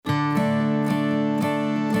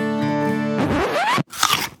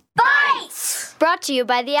Brought to you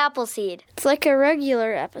by the Appleseed. It's like a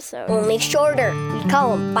regular episode. Only shorter. We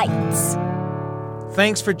call them bites.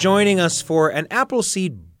 Thanks for joining us for an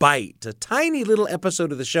Appleseed Bite, a tiny little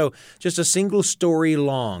episode of the show, just a single story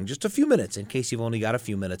long, just a few minutes in case you've only got a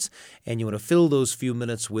few minutes and you want to fill those few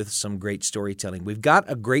minutes with some great storytelling. We've got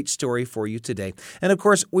a great story for you today. And of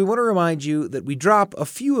course, we want to remind you that we drop a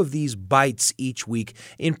few of these bites each week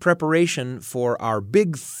in preparation for our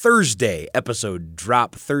big Thursday episode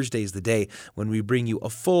drop. Thursday is the day when we bring you a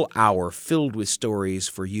full hour filled with stories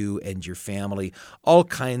for you and your family, all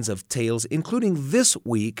kinds of tales, including this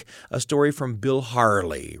week, a story from Bill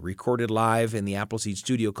Harley, recorded live in the Appleseed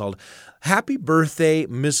studio called Happy Birthday,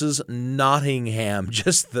 Mrs. Nottingham.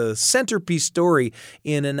 Just the centerpiece story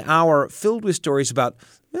in an hour filled with stories about,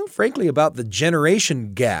 well, frankly, about the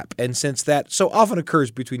generation gap. And since that so often occurs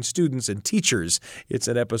between students and teachers, it's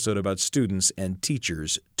an episode about students and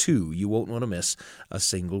teachers, too. You won't want to miss a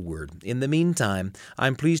single word. In the meantime,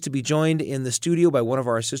 I'm pleased to be joined in the studio by one of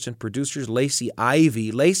our assistant producers, Lacey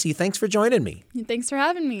Ivy. Lacey, thanks for joining me. Thanks for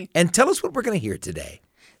having me. And tell us what we're going to hear today.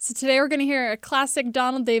 So today we're going to hear a classic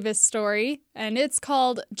Donald Davis story, and it's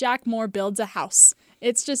called Jack Moore Builds a House.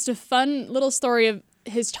 It's just a fun little story of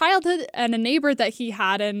his childhood and a neighbor that he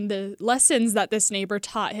had and the lessons that this neighbor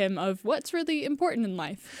taught him of what's really important in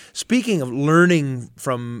life. Speaking of learning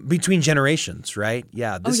from between generations, right?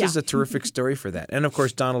 Yeah, this is a terrific story for that. And of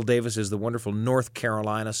course, Donald Davis is the wonderful North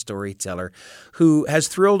Carolina storyteller who has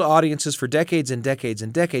thrilled audiences for decades and decades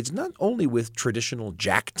and decades, not only with traditional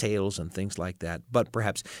Jack tales and things like that, but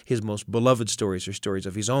perhaps his most beloved stories are stories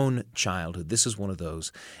of his own childhood. This is one of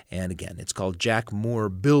those. And again, it's called Jack Moore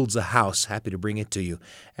Builds a House. Happy to bring it to you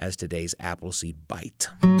as today's Appleseed Bite.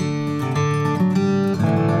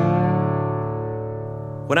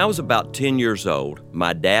 When I was about 10 years old,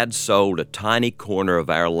 my dad sold a tiny corner of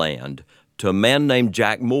our land to a man named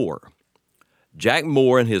Jack Moore. Jack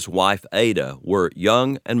Moore and his wife Ada were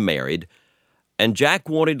young and married, and Jack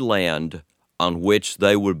wanted land on which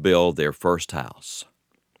they would build their first house.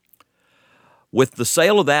 With the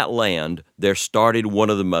sale of that land, there started one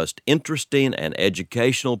of the most interesting and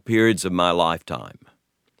educational periods of my lifetime.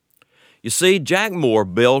 You see, Jack Moore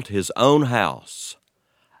built his own house,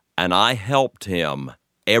 and I helped him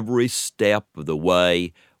every step of the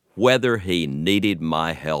way, whether he needed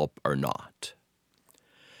my help or not.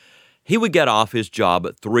 He would get off his job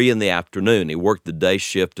at 3 in the afternoon. He worked the day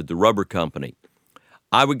shift at the rubber company.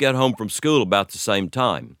 I would get home from school about the same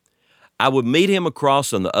time. I would meet him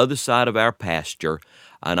across on the other side of our pasture,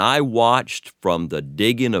 and I watched from the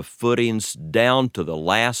digging of footings down to the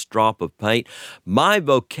last drop of paint. My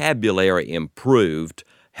vocabulary improved,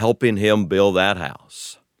 helping him build that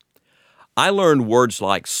house. I learned words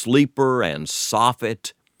like sleeper and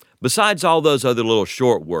soffit, besides all those other little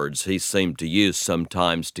short words he seemed to use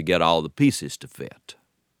sometimes to get all the pieces to fit.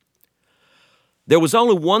 There was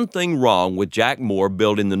only one thing wrong with Jack Moore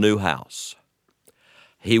building the new house.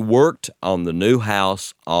 He worked on the new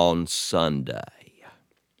house on Sunday.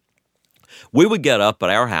 We would get up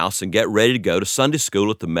at our house and get ready to go to Sunday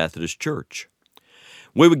school at the Methodist church.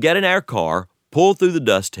 We would get in our car, pull through the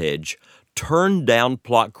dust hedge, turn down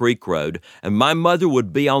Plot Creek Road, and my mother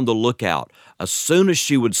would be on the lookout. As soon as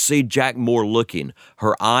she would see Jack Moore looking,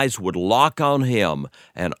 her eyes would lock on him,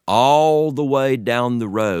 and all the way down the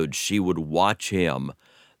road she would watch him.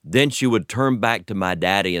 Then she would turn back to my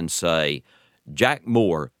daddy and say, Jack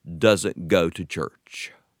Moore doesn't go to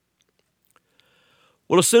church.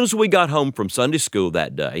 Well, as soon as we got home from Sunday school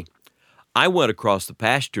that day, I went across the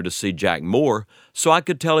pasture to see Jack Moore so I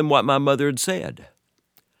could tell him what my mother had said.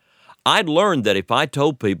 I'd learned that if I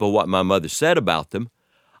told people what my mother said about them,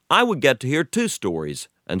 I would get to hear 2 stories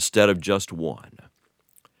instead of just one.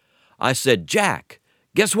 I said, Jack,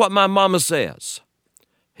 guess what my mama says?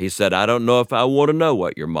 He said, I don't know if I want to know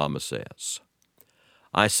what your mama says.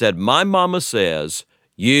 I said, my mama says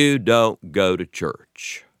you don't go to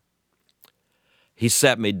church. He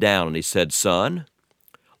sat me down and he said, son,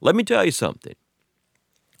 let me tell you something.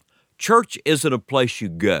 Church isn't a place you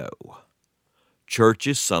go. Church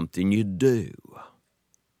is something you do.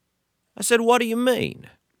 I said, what do you mean?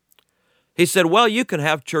 He said, well, you can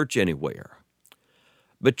have church anywhere.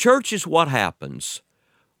 But church is what happens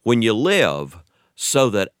when you live so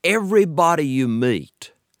that everybody you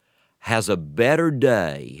meet has a better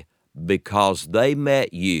day because they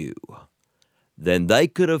met you than they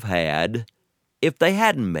could have had if they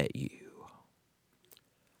hadn't met you.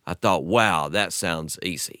 I thought, wow, that sounds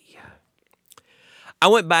easy. I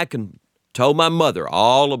went back and told my mother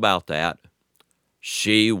all about that.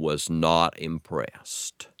 She was not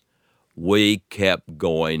impressed. We kept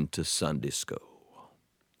going to Sunday school.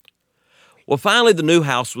 Well, finally, the new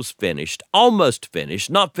house was finished, almost finished,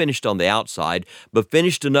 not finished on the outside, but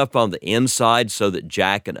finished enough on the inside so that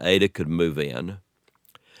Jack and Ada could move in.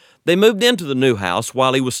 They moved into the new house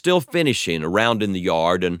while he was still finishing around in the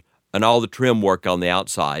yard and all the trim work on the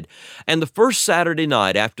outside. And the first Saturday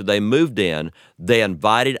night after they moved in, they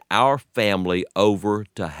invited our family over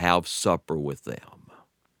to have supper with them.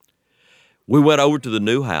 We went over to the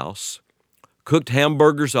new house, cooked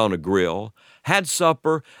hamburgers on a grill, had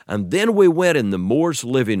supper, and then we went in the Moores'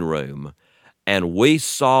 living room, and we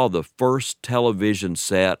saw the first television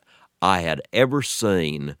set I had ever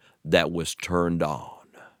seen that was turned on.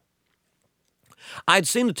 I'd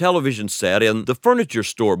seen a television set in the furniture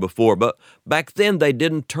store before, but back then they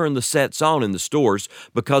didn't turn the sets on in the stores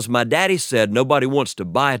because my daddy said nobody wants to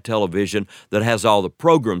buy a television that has all the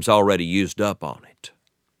programs already used up on it.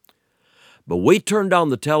 But we turned on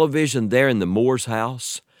the television there in the Moores'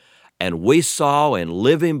 house, and we saw in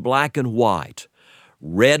living black and white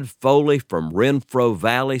Red Foley from Renfro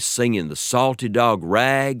Valley singing the Salty Dog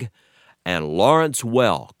Rag, and Lawrence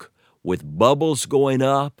Welk with bubbles going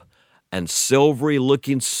up and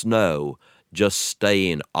silvery-looking snow just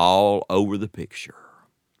staying all over the picture.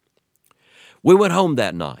 We went home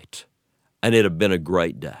that night, and it had been a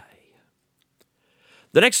great day.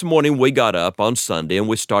 The next morning, we got up on Sunday, and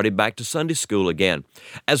we started back to Sunday school again.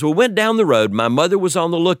 As we went down the road, my mother was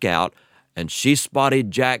on the lookout, and she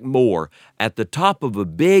spotted Jack Moore at the top of a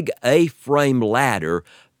big A-frame ladder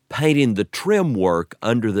painting the trim work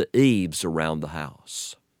under the eaves around the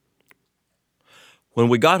house. When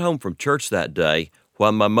we got home from church that day,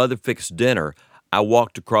 while my mother fixed dinner, I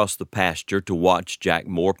walked across the pasture to watch Jack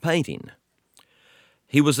Moore painting.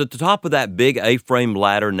 He was at the top of that big A-frame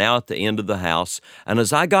ladder now at the end of the house, and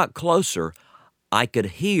as I got closer, I could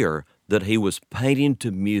hear that he was painting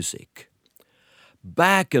to music.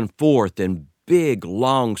 Back and forth in big,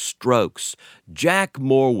 long strokes, Jack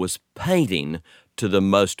Moore was painting to the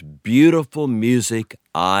most beautiful music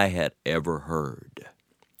I had ever heard.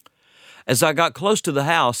 As I got close to the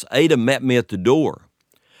house, Ada met me at the door,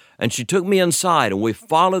 and she took me inside, and we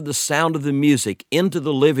followed the sound of the music into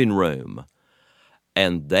the living room.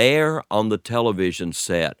 And there on the television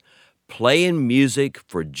set, playing music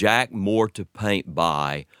for Jack Moore to paint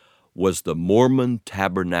by, was the Mormon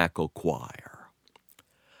Tabernacle Choir.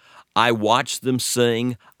 I watched them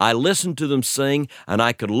sing, I listened to them sing, and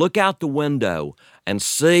I could look out the window and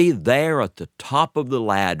see there at the top of the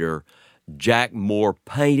ladder Jack Moore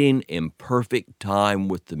painting in perfect time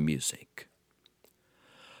with the music.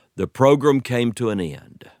 The program came to an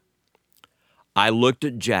end. I looked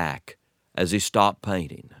at Jack as he stopped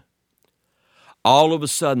painting. All of a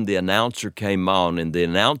sudden, the announcer came on, and the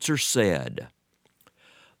announcer said,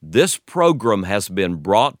 "This program has been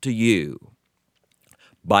brought to you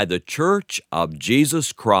by the Church of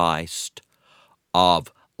Jesus Christ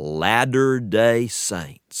of Latter-day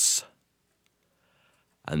Saints."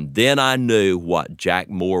 And then I knew what Jack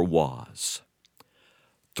Moore was.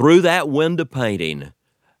 Through that window painting,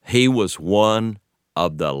 he was one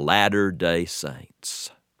of the Latter-day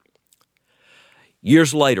Saints.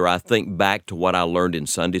 Years later, I think back to what I learned in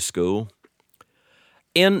Sunday school.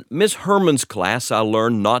 In Miss Herman's class, I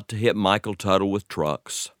learned not to hit Michael Tuttle with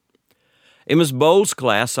trucks. In Miss Bowles'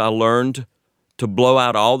 class, I learned to blow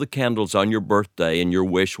out all the candles on your birthday and your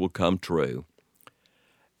wish will come true.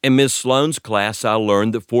 In Miss Sloan's class, I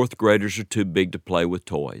learned that fourth graders are too big to play with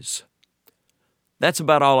toys. That's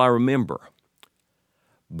about all I remember.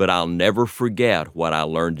 But I'll never forget what I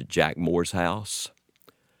learned at Jack Moore's house.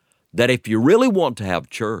 That if you really want to have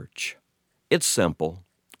church, it's simple.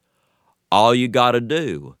 All you got to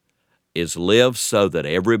do is live so that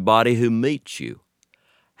everybody who meets you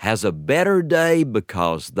has a better day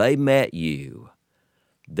because they met you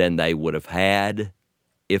than they would have had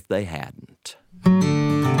if they hadn't.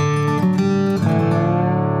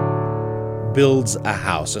 Builds a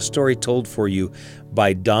House, a story told for you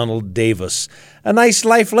by Donald Davis. A nice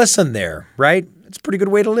life lesson there, right? It's a pretty good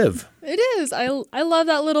way to live. It is. I love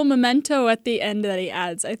that little memento at the end that he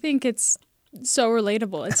adds. I think it's so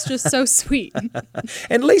relatable. It's just so sweet.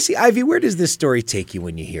 And Lacey Ivy, where does this story take you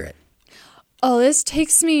when you hear it? Oh, this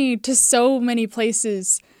takes me to so many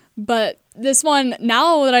places. But this one,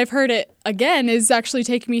 now that I've heard it again, is actually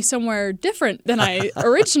taking me somewhere different than I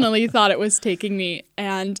originally thought it was taking me.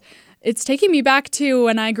 And it's taking me back to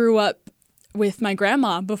when I grew up with my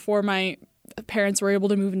grandma before my parents were able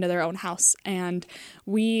to move into their own house. And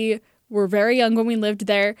we were very young when we lived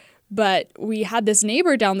there, but we had this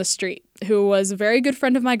neighbor down the street who was a very good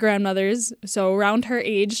friend of my grandmother's, so around her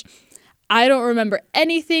age. I don't remember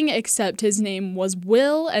anything except his name was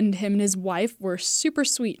Will, and him and his wife were super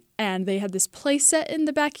sweet. And they had this play set in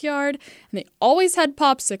the backyard, and they always had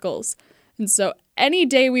popsicles. And so any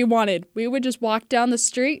day we wanted, we would just walk down the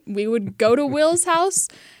street. We would go to Will's house,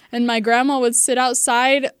 and my grandma would sit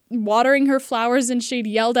outside watering her flowers, and she'd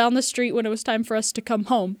yell down the street when it was time for us to come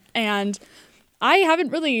home. And I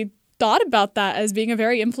haven't really thought about that as being a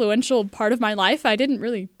very influential part of my life. I didn't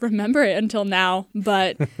really remember it until now.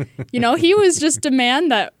 But, he was just a man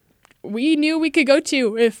that we knew we could go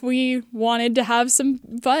to if we wanted to have some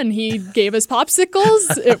fun. He gave us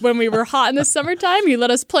popsicles when we were hot in the summertime. He let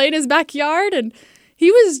us play in his backyard, and he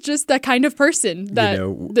was just that kind of person that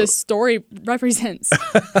this story represents.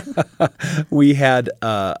 We had,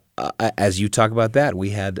 as you talk about that, we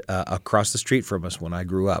had across the street from us when I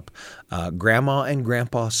grew up, Grandma and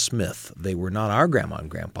Grandpa Smith. They were not our grandma and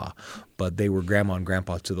grandpa, but they were grandma and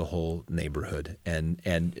grandpa to the whole neighborhood.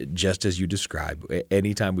 And just as you described,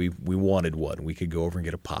 anytime we wanted one, we could go over and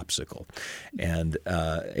get a popsicle. And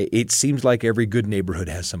it seems like every good neighborhood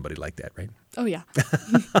has somebody like that, right? Oh, yeah.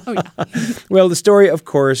 Oh, yeah. Well, the story, of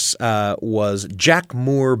course, was Jack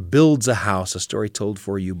Moore Builds a House, a story told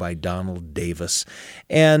for you by Donald Davis,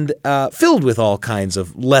 and filled with all kinds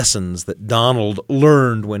of lessons that Donald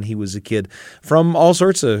learned when he was a kid from all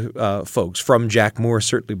sorts of folks, from Jack Moore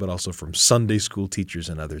certainly, but also from Sunday school teachers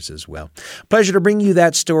and others as well. Pleasure to bring you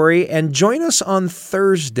that story, and join us on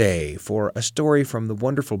Thursday for a story from the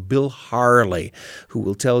wonderful Bill Harley, who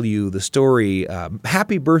will tell you the story,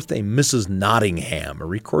 Happy Birthday, Mrs. Nottingham,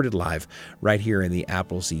 recorded live right here in the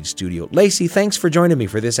Appleseed studio. Lacey, thanks for joining me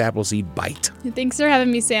for this Appleseed Bite. Thanks for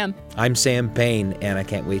having me, Sam. I'm Sam Payne, and I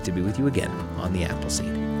can't wait to be with you again on the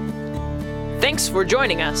Appleseed. Thanks for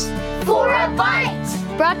joining us For a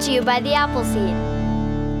Bite! Brought to you by the Appleseed.